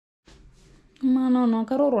Mana no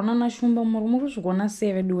akarorwa nana shumba murume kuzvikona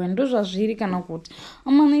 7 duwe ndo zvazviri kana kuti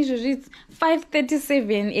amana izvezvi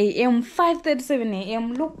 5:37 am 5:37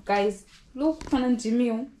 am. Look guys, look kana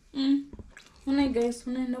ndimiwo una guys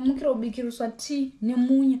unaenda mukira ubikiriswa tea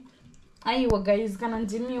nemunya. Aiwa guys kana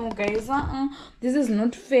ndimiwo guys this is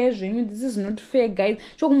not fair zvenyu, this is not fair guys.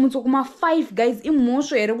 Chokumutso kuma 5 guys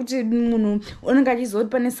imhosvo here kuti munhu unenge achizoti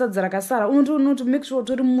pane sadza rakasara unoti make sure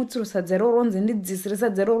tori mutsiro sadza roro ronzi ndidzisire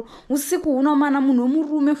sadza roro usiku una mana munhu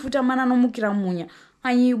wemurume futi amana anomukira munya.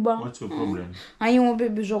 Aiba what's your problem? Aiwa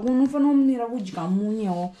baby zvako unofanira kumira kudya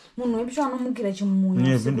munyawo munhu wepisho anomukira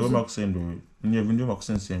chimunya. Nyevi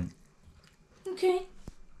makusenseni. Okay.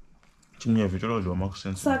 Chinyevi cholo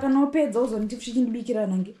makusenseni. Saka naupedza uzonditi chindibikira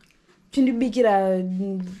nange. Chindibikira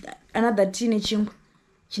another tea nechingwa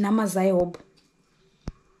china mazai hope.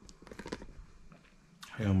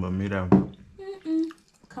 Hayamba mira.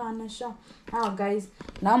 Kana sha. Guys,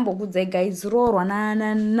 nambokudzai guys roorwa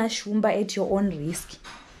na shumba at your own risk.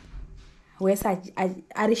 Wesa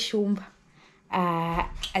ari shumba.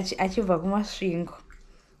 Achibva kumasvingo.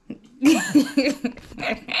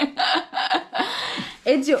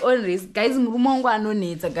 At your own risk guys. Murume wangu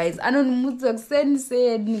anonetsa guys, anonimutsa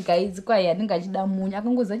kuseni guys kwai anenge achida munya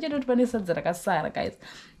akangoza chetoti pane sadza rakasara guys.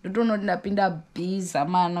 Ndotoona kuti ndapinda bhiza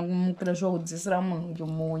mana kumukira sho kudzisira munhu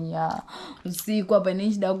chimunya usiku apa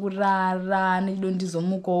nechida kurara nechido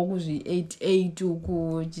ndizomukawo kuzvi 8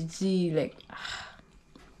 uku chichi like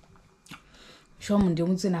show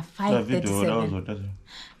ndimutse na 5:37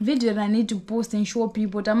 video I need to post and show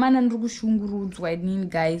people tamana ndiri kushungurudzwa inini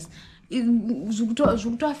guys.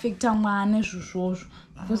 Zvikuto affecta mwana zvozvozvo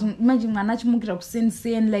because manje mwana achimukira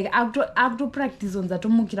kuseni like akuto practice on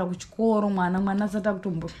zatomukira kuchikoro mwana sata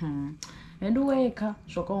kutombo ndoweka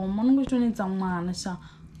zvakaoma unongotonetsa mwana sha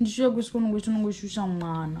ndishuye kuchikoro ngoshusha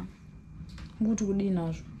mwana kuti kudini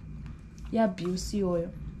nazvo ya abuse yoyo.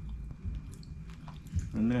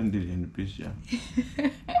 I'm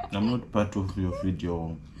not part of your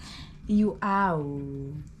video. You are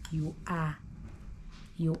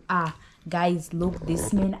guys. Look,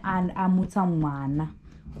 this man and amutsa mwana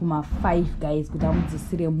kuma 5 guys kuti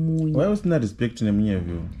amudzisire munya. Why was not respecting a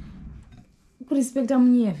munyevyo? Kurespecta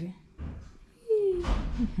munyevyo?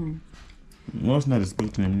 Why was not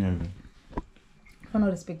respecting a munyevyo?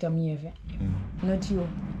 Fano respecta munyevyo? Not you.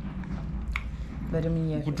 But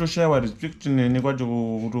munyevyo. Kutoshawa respecting ni kwacho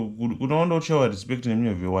kunondo kushawa respecting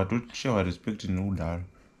munyevyo watoshawa respecting udaro.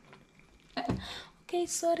 Okay,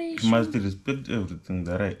 sorry. You must respect everything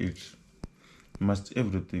that I eat. We must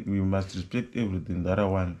respect everything that I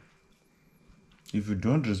want. If you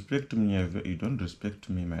don't respect me, you don't respect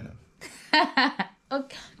me, my love.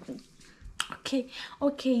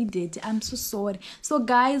 Okay, Daddy. I'm so sorry. So,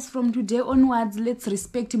 guys, from today onwards, let's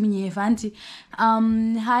respect Munyeve. Auntie.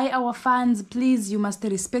 Hi, our fans. Please, you must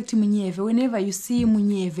respect Munyeve. Whenever you see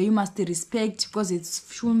Munyeve, you must respect because it's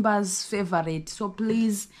Shumba's favorite. So,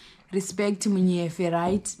 please respect Munyeve,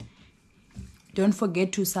 right? Don't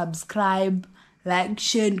forget to subscribe, like,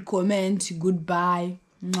 share, and comment. Goodbye.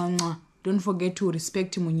 Mwah. Don't forget to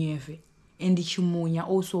respect Munyeve and Chimunya.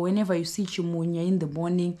 Also, whenever you see Chimunya in the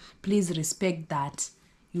morning, please respect that.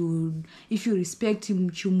 If you respect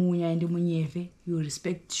Chimunya and Munyeve, you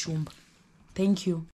respect Shumba. Thank you.